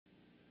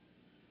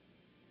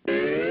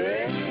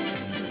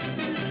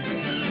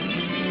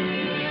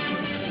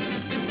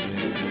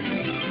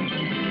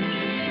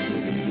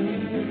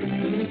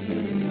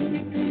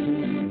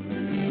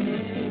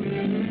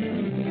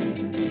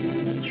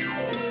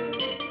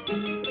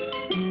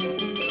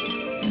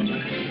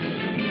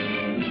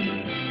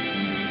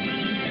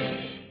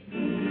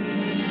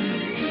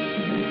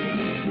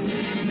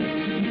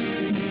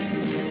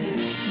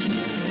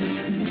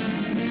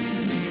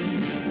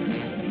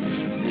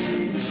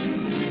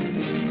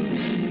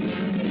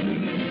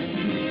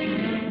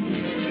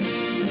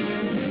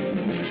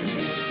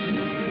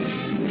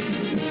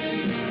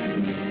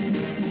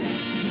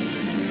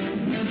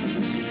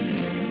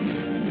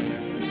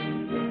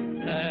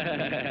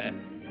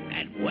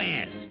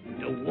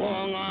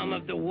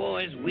of the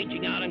war is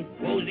reaching out and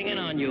closing in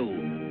on you.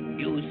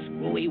 You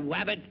screwy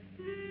wabbit.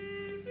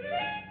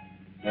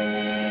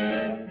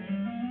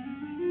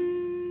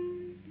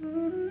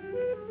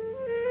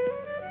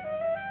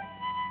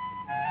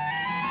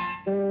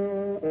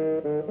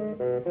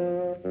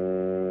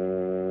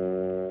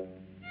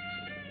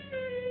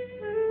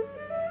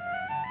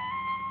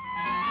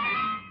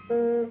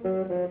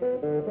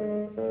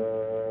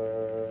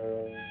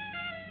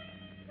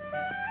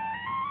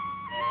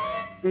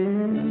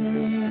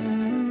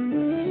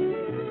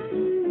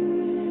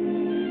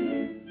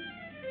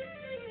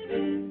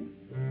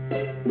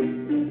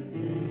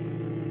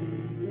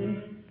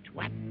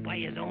 Twat by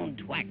his own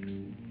twacks.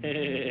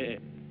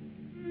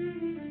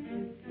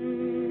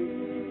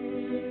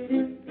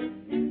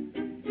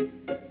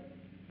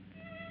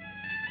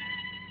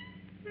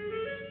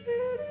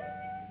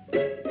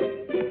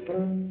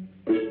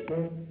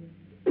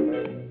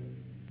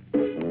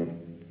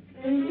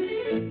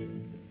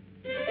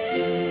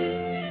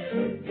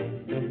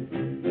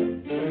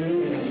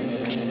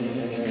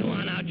 Come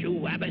on out, you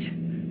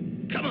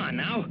wabbit. Come on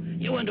now,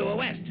 you into a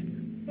west.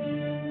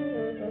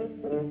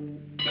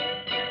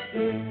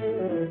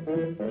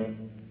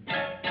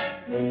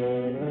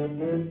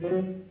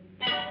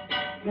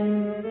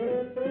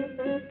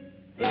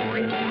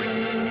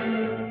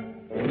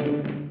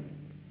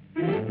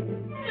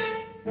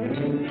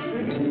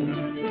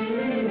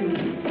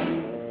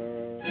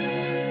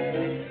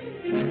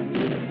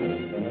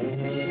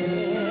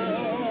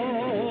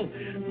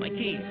 My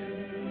keys.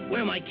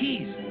 Where are my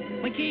keys?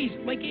 My keys,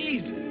 my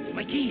keys,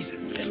 my keys.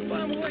 This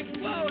bomb will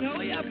explode.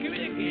 Hurry up, give me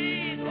the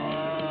keys.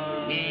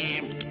 Oh.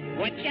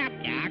 What's up,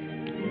 Doc?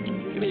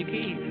 Give me the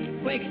keys.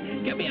 Quick,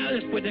 get me out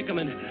of this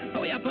predicament.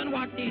 Hurry up,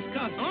 unlock these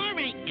cuffs. All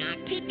right, Doc.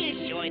 Keep your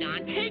shirt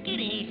on. Take it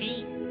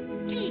easy.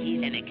 Gee,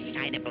 he's an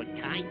excitable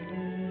type.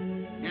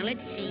 Now, let's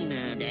see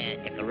now.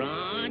 The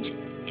garage,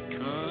 the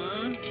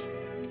car,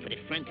 for the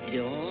front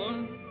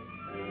door,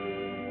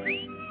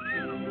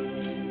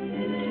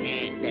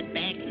 and the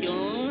back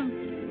door.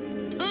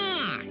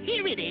 Ah,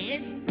 here it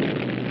is.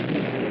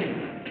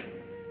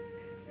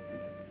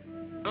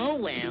 Oh,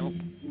 well.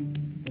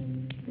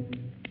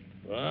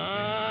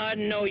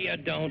 No, you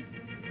don't.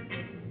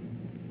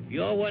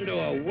 You're under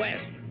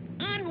arrest.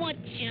 On what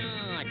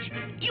charge?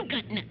 You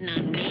got nothing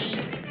on me.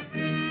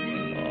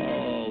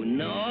 Oh,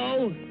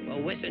 no?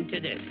 Well, listen to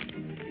this.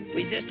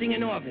 Resisting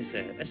an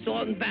officer,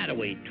 assault and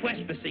battery,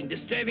 trespassing,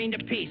 disturbing the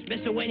peace,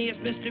 miscellaneous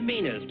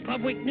misdemeanors,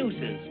 public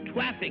nuisance,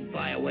 traffic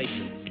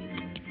violations,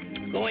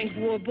 going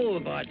through a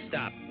boulevard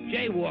stop,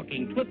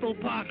 jaywalking, triple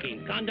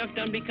parking, conduct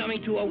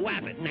unbecoming to a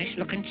wabbit,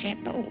 Nice-looking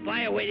chapeau.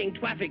 violating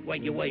traffic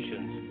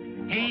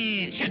regulations.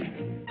 Hey, shut up.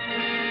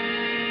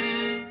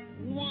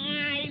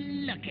 Why,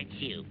 look at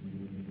you.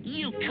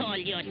 You call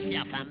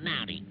yourself a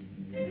Mountie.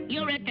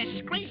 You're a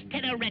disgrace to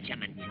the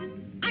regiment.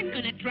 I'm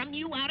gonna drum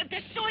you out of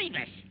the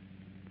service.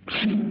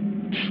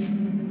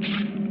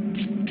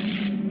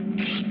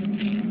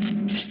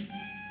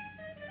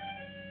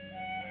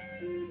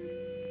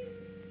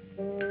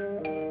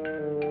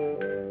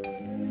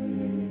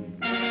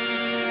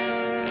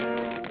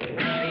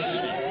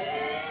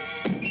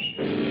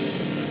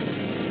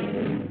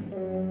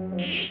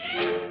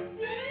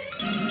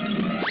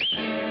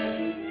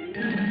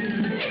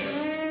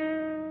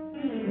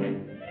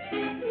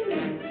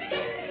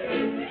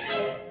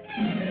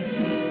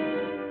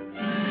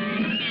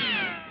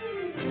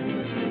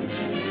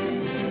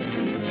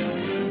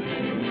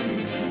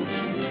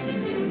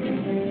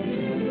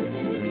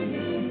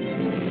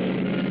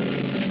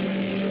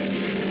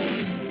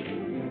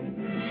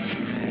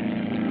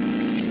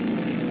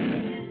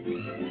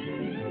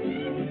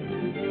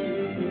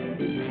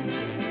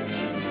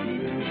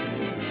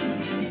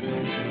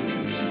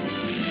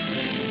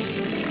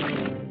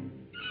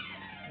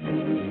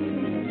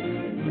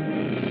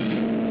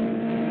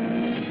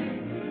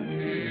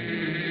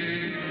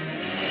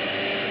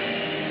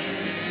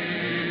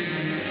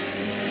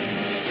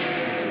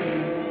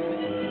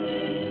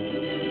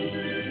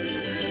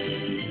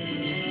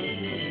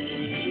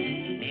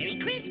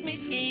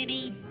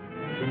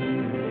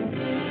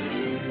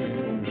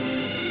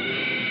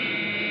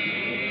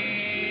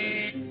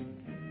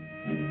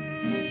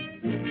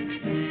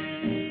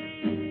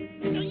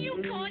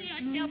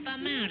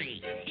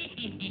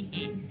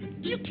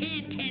 You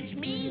can't catch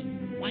me.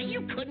 Why,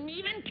 you couldn't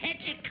even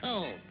catch a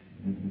cold.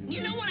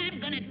 You know what I'm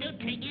gonna do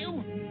to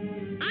you?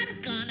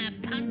 I'm gonna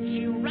punch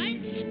you right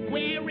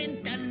square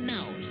in the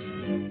nose.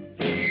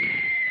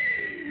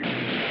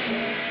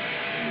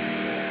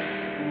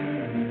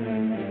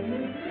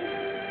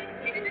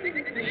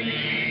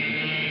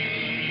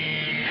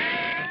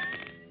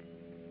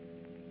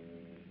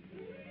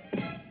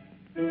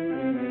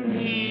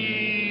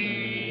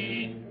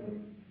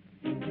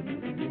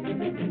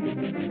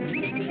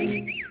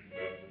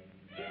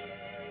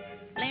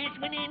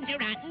 Last one in's a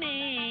rotten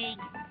egg.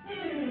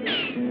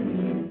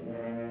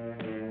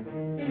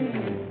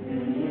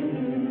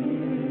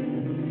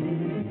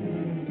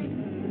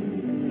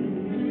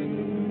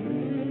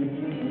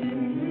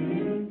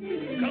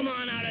 Come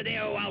on out of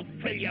there or I'll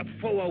fill you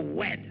full of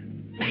wet.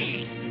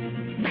 Bang!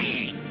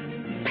 Bang!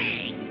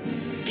 Bang!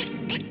 Click,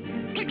 click,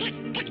 click, click,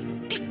 click,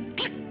 click,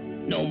 click.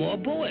 No more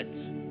bullets.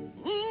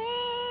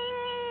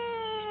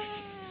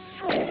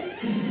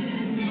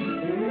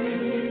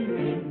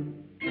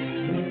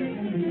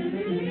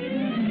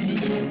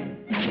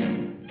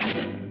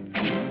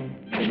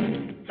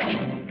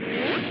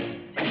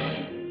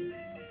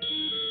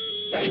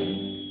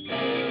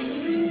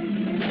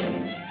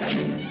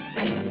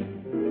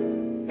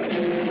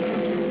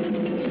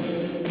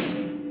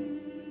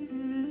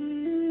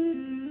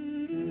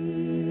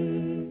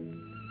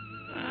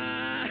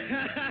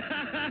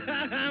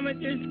 How much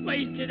is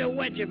space to the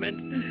regiment?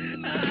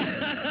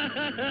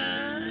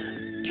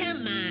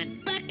 Come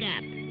on, buck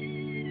up.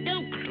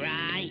 Don't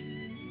cry.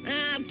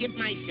 I'll give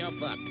myself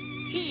up.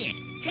 Here,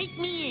 take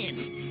me in.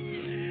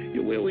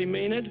 You really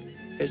mean it?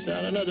 It's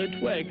not another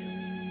twig.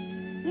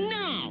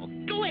 No,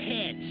 go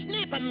ahead.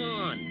 Snap 'em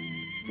on.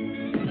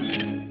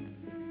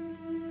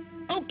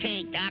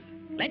 Okay, Doc,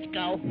 let's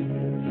go.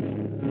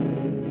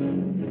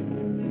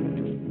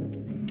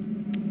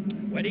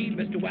 Ready,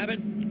 Mr. Wabbit?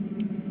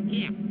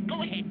 Yeah,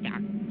 go ahead,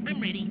 Doc. I'm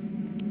ready.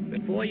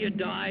 Before you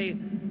die,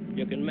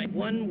 you can make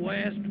one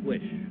last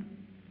wish.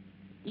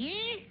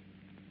 Yeah?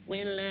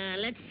 Well,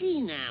 let's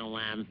see now.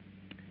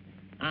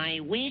 I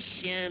wish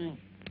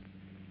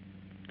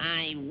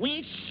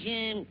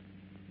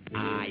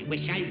I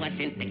wish I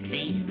wasn't the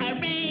king.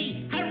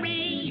 Hooray!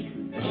 Hooray!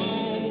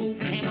 Oh,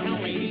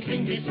 camptown lady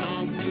sings this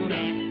song.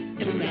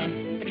 Do-da, do-da,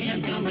 the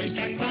camptown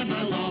racetrack right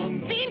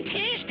along.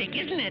 Fantastic,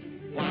 isn't it?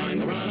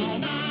 Wind around all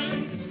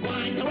night,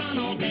 wind around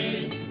all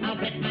day. I'll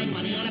bet my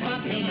money on a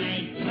bobtail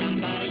night.